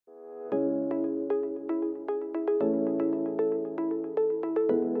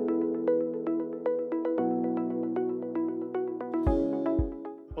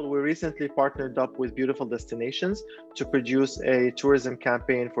recently partnered up with Beautiful Destinations to produce a tourism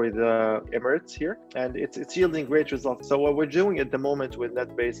campaign for the Emirates here, and it's yielding great results. So what we're doing at the moment with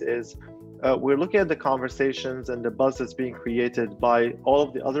NetBase is we're looking at the conversations and the buzz that's being created by all of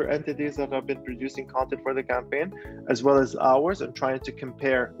the other entities that have been producing content for the campaign, as well as ours, and trying to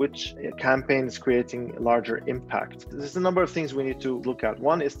compare which campaign is creating larger impact. There's a number of things we need to look at.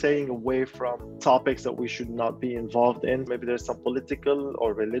 One is staying away from topics that we should not be involved in. Maybe there's some political or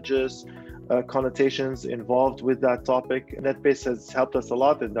religious connotations involved with that topic. NetBase has helped us a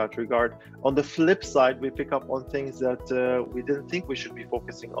lot in that regard. On the flip side, we pick up on things that we didn't think we should be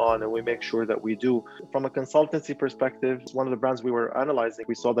focusing on, and we make sure that we do. From a consultancy perspective, one of the brands we were analyzing,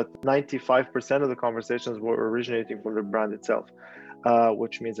 we saw that 95% of the conversations were originating from the brand itself.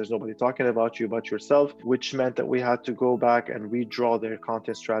 Which means there's nobody talking about you but yourself, which meant that we had to go back and redraw their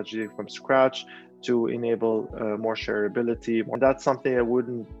content strategy from scratch to enable more shareability. And that's something I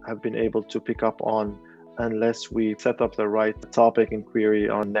wouldn't have been able to pick up on unless we set up the right topic and query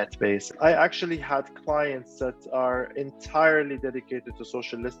on NetBase. I actually had clients that are entirely dedicated to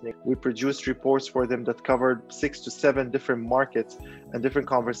social listening. We produced reports for them that covered 6 to 7 different markets and different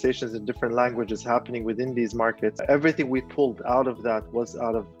conversations in different languages happening within these markets. Everything we pulled out of that was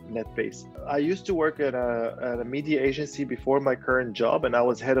out of NetBase. I used to work at a media agency before my current job, and I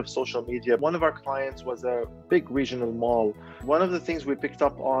was head of social media. One of our clients was a big regional mall. One of the things we picked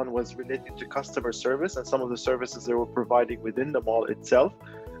up on was related to customer service and some of the services they were providing within the mall itself.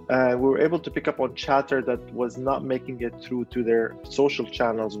 We were able to pick up on chatter that was not making it through to their social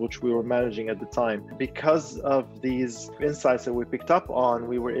channels, which we were managing at the time. Because of these insights that we picked up on,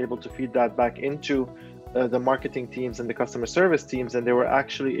 we were able to feed that back into the marketing teams and the customer service teams, and they were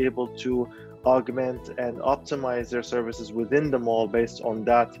actually able to augment and optimize their services within the mall based on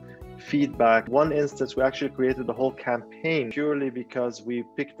that feedback. One instance, we actually created the whole campaign purely because we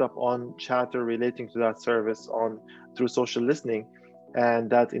picked up on chatter relating to that service through social listening, and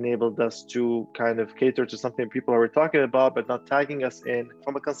that enabled us to kind of cater to something people are talking about but not tagging us in.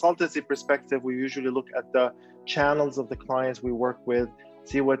 From a consultancy perspective, we usually look at the channels of the clients we work with,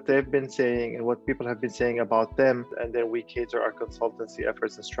 see what they've been saying and what people have been saying about them, and then we cater our consultancy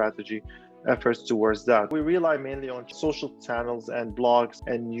efforts and strategy efforts towards that. We rely mainly on social channels and blogs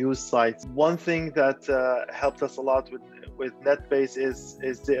and news sites. One thing that helped us a lot with NetBase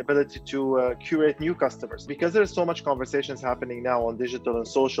is the ability to curate new customers. Because there's so much conversations happening now on digital and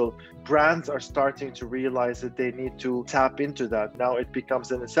social, brands are starting to realize that they need to tap into that. Now it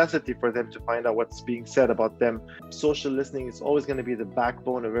becomes a necessity for them to find out what's being said about them. Social listening is always going to be the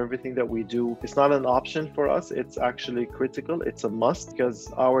backbone of everything that we do. It's not an option for us. It's actually critical. It's a must,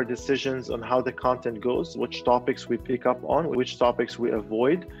 because our decisions on how the content goes, which topics we pick up on, which topics we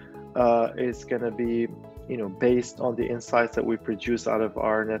avoid, is going to be based on the insights that we produce out of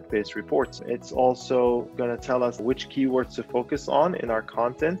our NetBase reports. It's also going to tell us which keywords to focus on in our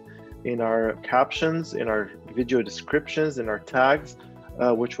content, in our captions, in our video descriptions, in our tags,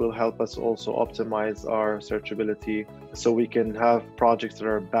 which will help us also optimize our searchability so we can have projects that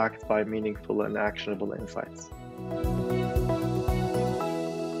are backed by meaningful and actionable insights.